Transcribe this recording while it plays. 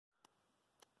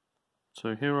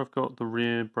So here I've got the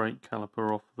rear brake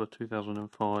caliper off of a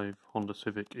 2005 Honda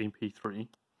Civic EP3.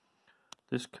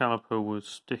 This caliper was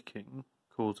sticking,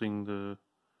 causing the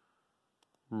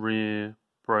rear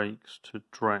brakes to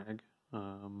drag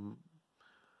and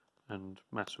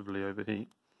massively overheat.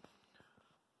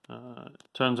 It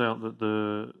turns out that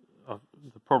the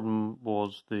problem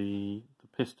was the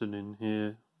piston in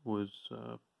here was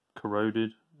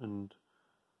corroded and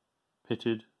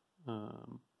pitted,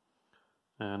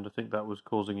 and I think that was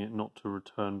causing it not to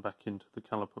return back into the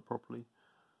caliper properly.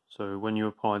 So when you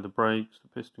apply the brakes, the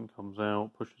piston comes out,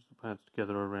 pushes the pads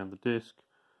together around the disc,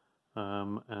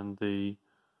 and the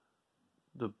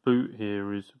boot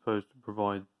here is supposed to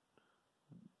provide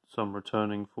some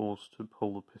returning force to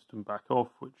pull the piston back off,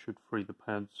 which should free the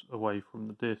pads away from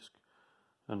the disc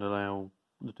and allow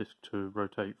the disc to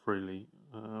rotate freely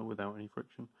without any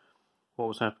friction. What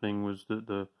was happening was that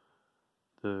the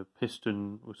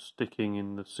piston was sticking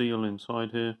in the seal inside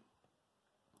here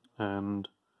and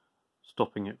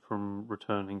stopping it from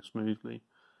returning smoothly.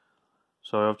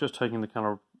 So I've just taken the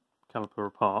caliper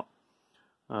apart.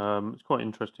 It's quite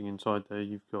interesting inside there.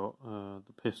 You've got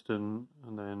the piston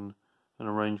and then an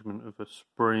arrangement of a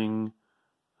spring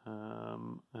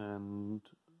and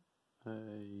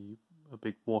a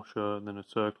big washer and then a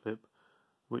circlip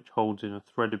which holds in a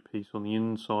threaded piece on the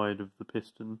inside of the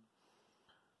piston.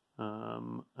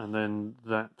 And then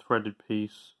that threaded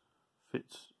piece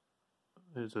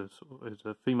is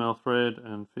a female thread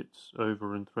and fits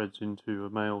over and threads into a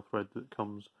male thread that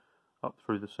comes up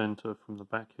through the centre from the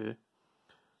back here.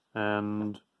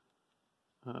 And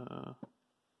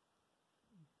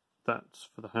that's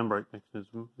for the handbrake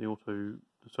mechanism, the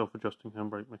self-adjusting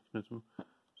handbrake mechanism.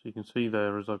 So you can see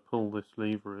there, as I pull this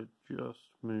lever, it just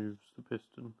moves the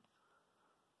piston.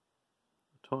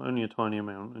 Only a tiny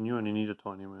amount, and you only need a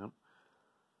tiny amount.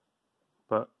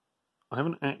 But I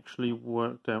haven't actually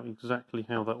worked out exactly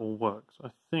how that all works.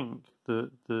 I think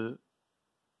that the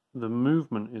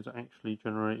movement is actually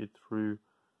generated through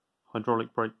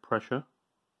hydraulic brake pressure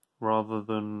rather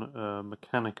than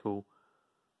mechanical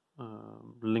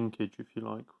linkage, if you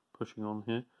like, pushing on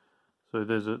here. So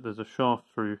there's a shaft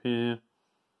through here.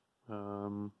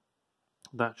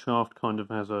 That shaft kind of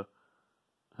has a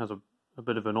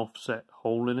bit of an offset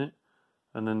hole in it,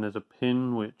 and then there's a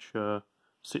pin which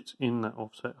sits in that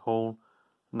offset hole,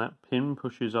 and that pin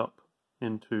pushes up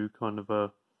into kind of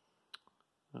a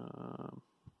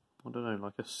I don't know,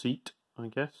 like a seat, I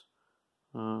guess.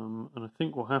 And I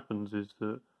think what happens is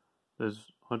that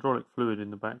there's hydraulic fluid in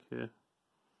the back here,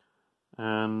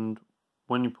 and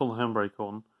when you pull the handbrake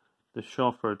on, this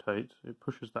shaft rotates, it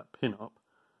pushes that pin up,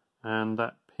 and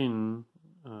that pin,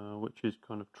 which is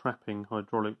kind of trapping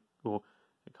hydraulic, or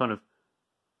it kind of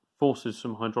forces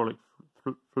some hydraulic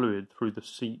fluid through the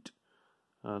seat.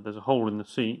 There's a hole in the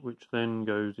seat which then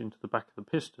goes into the back of the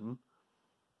piston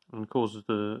and causes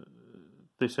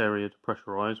this area to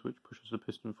pressurize, which pushes the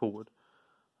piston forward.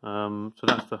 So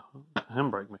that's the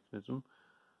handbrake mechanism,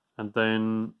 and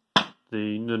then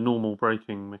the normal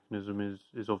braking mechanism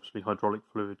is obviously hydraulic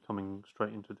fluid coming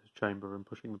straight into this chamber and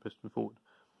pushing the piston forward.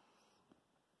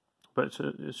 But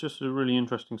it's just a really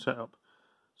interesting setup.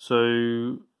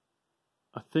 So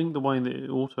I think the way that it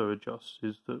auto adjusts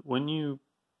is that when you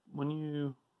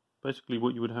basically,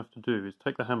 what you would have to do is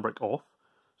take the handbrake off,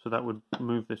 so that would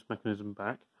move this mechanism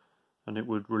back, and it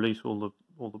would release all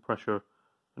the pressure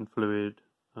and fluid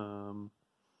from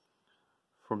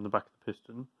the back of the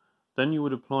piston. Then you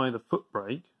would apply the foot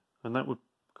brake, and that would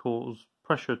cause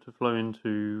pressure to flow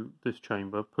into this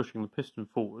chamber, pushing the piston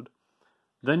forward.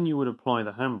 Then you would apply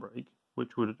the handbrake,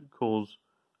 which would cause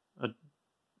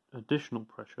additional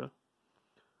pressure,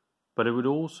 but it would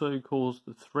also cause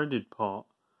the threaded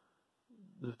parts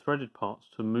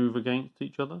to move against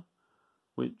each other,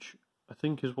 which I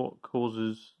think is what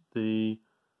causes the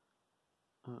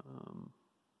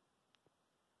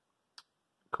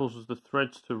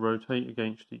threads to rotate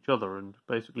against each other and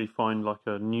basically find like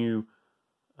a new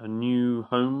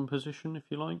home position, if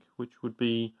you like, which would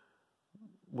be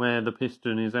where the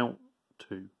piston is out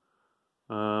to.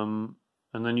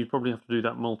 And then you'd probably have to do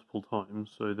that multiple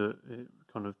times so that it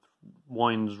kind of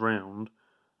winds round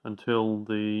until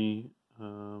the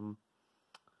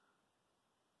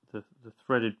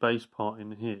threaded base part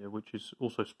in here, which is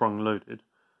also sprung loaded,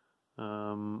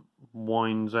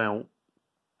 winds out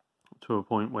to a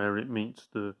point where it meets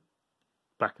the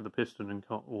back of the piston and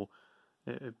can't, or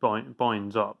it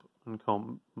binds up and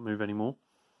can't move anymore.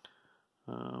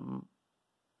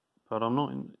 But I'm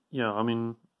not in. Yeah, I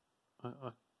mean,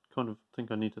 I kind of think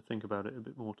I need to think about it a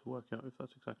bit more to work out if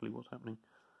that's exactly what's happening.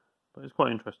 But it's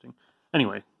quite interesting.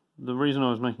 Anyway, the reason I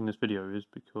was making this video is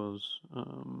because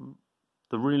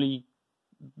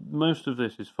most of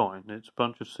this is fine. It's a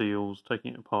bunch of seals.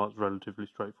 Taking it apart is relatively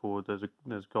straightforward.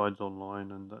 There's guides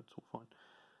online, and that's all fine.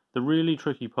 The really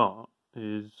tricky part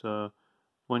is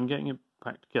when getting it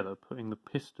back together, putting the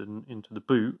piston into the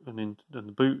boot and the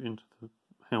boot into the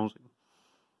housing.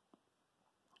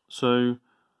 So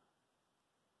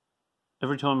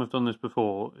every time I've done this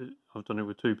before, I've done it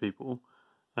with two people,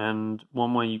 and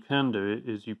one way you can do it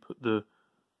is you put the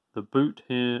boot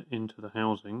here into the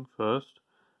housing first,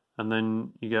 and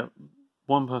then you get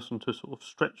one person to sort of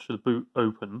stretch the boot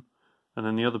open, and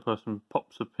then the other person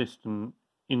pops the piston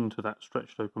into that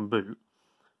stretched open boot,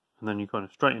 and then you kind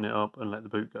of straighten it up and let the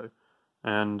boot go,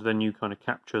 and then you kind of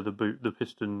capture the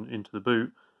piston into the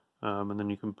boot, and then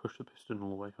you can push the piston all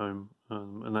the way home,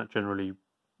 and that generally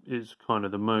is kind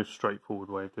of the most straightforward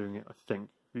way of doing it, I think,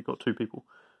 if you've got two people.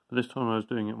 But this time I was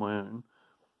doing it my own.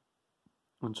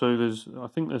 And so I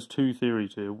think there's two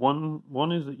theories here.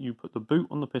 One is that you put the boot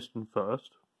on the piston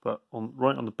first, but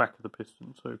right on the back of the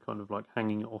piston, so kind of like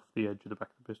hanging it off the edge of the back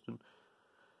of the piston.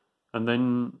 And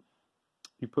then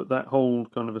you put that whole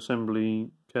kind of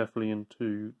assembly carefully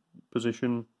into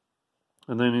position.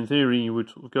 And then in theory you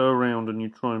would sort of go around and you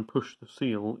try and push the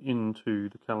seal into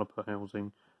the caliper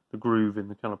housing, the groove in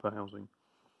the caliper housing.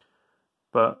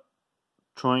 But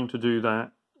trying to do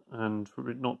that and for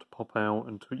it not to pop out,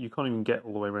 and you can't even get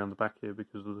all the way around the back here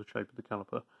because of the shape of the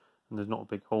caliper, and there's not a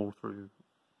big hole through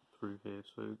here,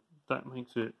 so that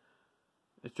makes it,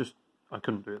 I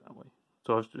couldn't do it that way.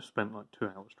 So I've just spent like 2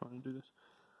 hours trying to do this.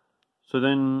 So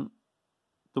then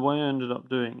the way I ended up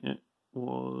doing it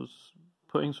was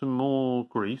putting some more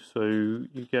grease. So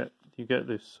you get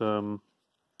this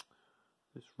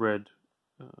this red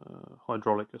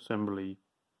hydraulic assembly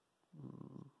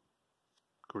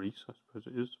grease, I suppose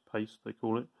it is, paste they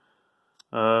call it,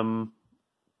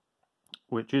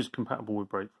 which is compatible with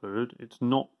brake fluid. It's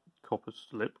not copper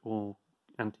slip or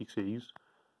anti-seize.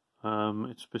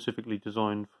 It's specifically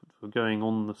designed for going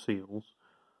on the seals,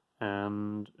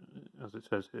 and as it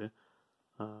says here,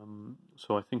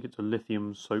 so I think it's a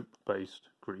lithium soap-based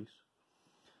grease.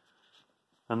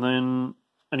 And then,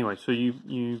 anyway, so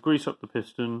you grease up the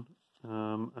piston,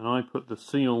 and I put the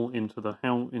seal into the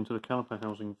caliper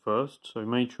housing first. So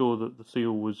made sure that the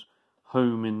seal was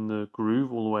home in the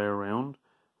groove all the way around,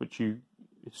 which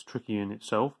it's tricky in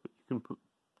itself, but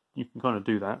you can kind of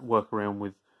do that. Work around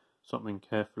with something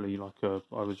carefully, like I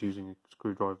was using a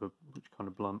screwdriver, which kind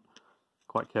of blunt,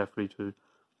 quite carefully to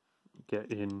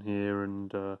get in here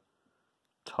and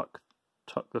tuck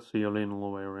the seal in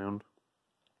all the way around.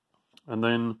 And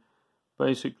then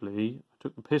basically I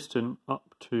took the piston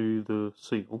up to the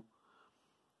seal,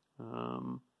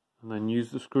 and then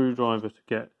used the screwdriver to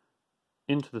get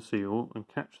into the seal and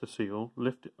catch the seal,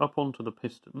 lift it up onto the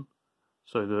piston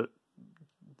so that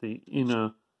the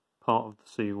inner part of the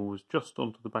seal was just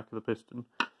onto the back of the piston,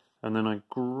 and then I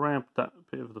grabbed that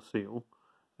bit of the seal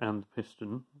and the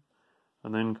piston,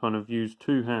 and then kind of used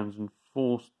two hands and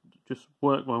just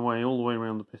worked my way all the way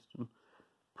around the piston,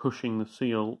 pushing the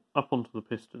seal up onto the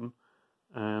piston,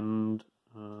 and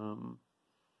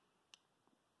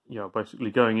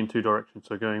basically going in two directions,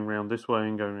 so going around this way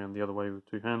and going around the other way with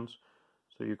two hands.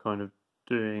 So you're kind of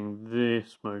doing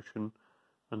this motion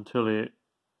until it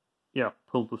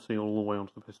pulled the seal all the way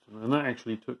onto the piston, and that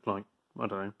actually took like, I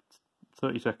don't know,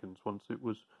 30 seconds once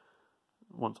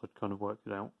I'd kind of worked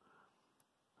it out.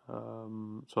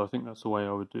 So I think that's the way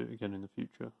I would do it again in the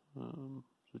future.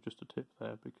 So just a tip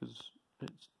there, because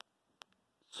it's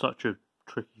such a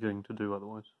tricky thing to do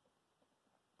otherwise.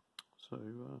 So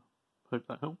hope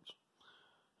that helps.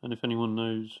 And if anyone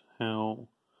knows how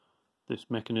this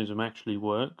mechanism actually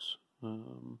works,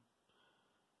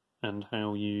 and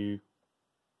how you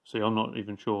see, I'm not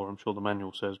even sure. I'm sure the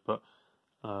manual says, but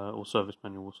or service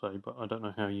manual will say, but I don't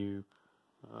know how you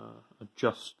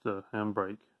adjust the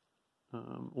handbrake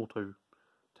auto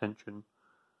tension.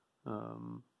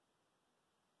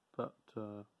 But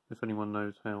if anyone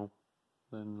knows how,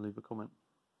 then leave a comment.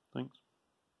 Thanks.